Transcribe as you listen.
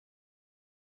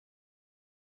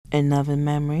In loving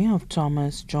memory of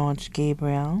Thomas George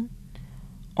Gabriel,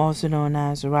 also known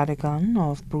as Radigan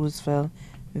of Bruceville,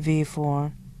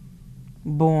 V4,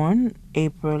 born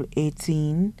April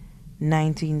 18,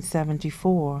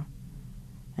 1974,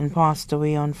 and passed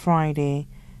away on Friday,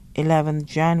 11th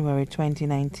January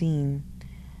 2019,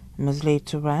 and was laid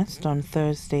to rest on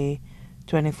Thursday,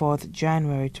 24th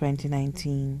January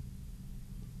 2019.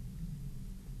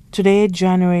 Today,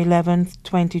 January 11th,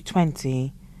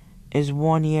 2020, is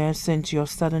 1 year since your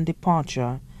sudden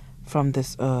departure from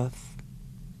this earth.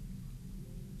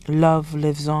 Love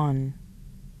lives on.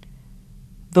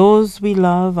 Those we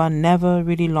love are never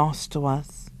really lost to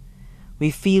us.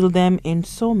 We feel them in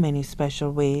so many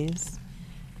special ways.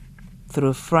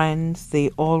 Through friends they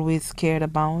always cared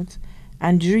about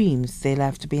and dreams they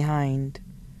left behind.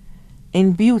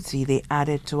 In beauty they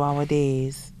added to our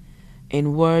days.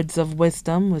 In words of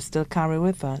wisdom we still carry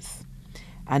with us,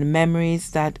 and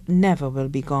memories that never will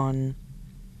be gone.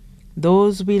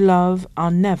 Those we love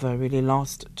are never really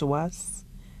lost to us,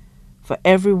 for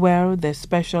everywhere their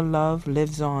special love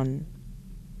lives on.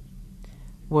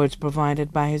 Words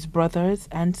provided by his brothers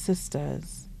and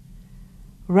sisters.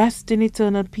 Rest in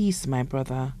eternal peace, my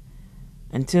brother,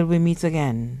 until we meet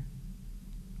again.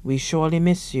 We surely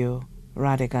miss you,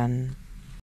 Radigan.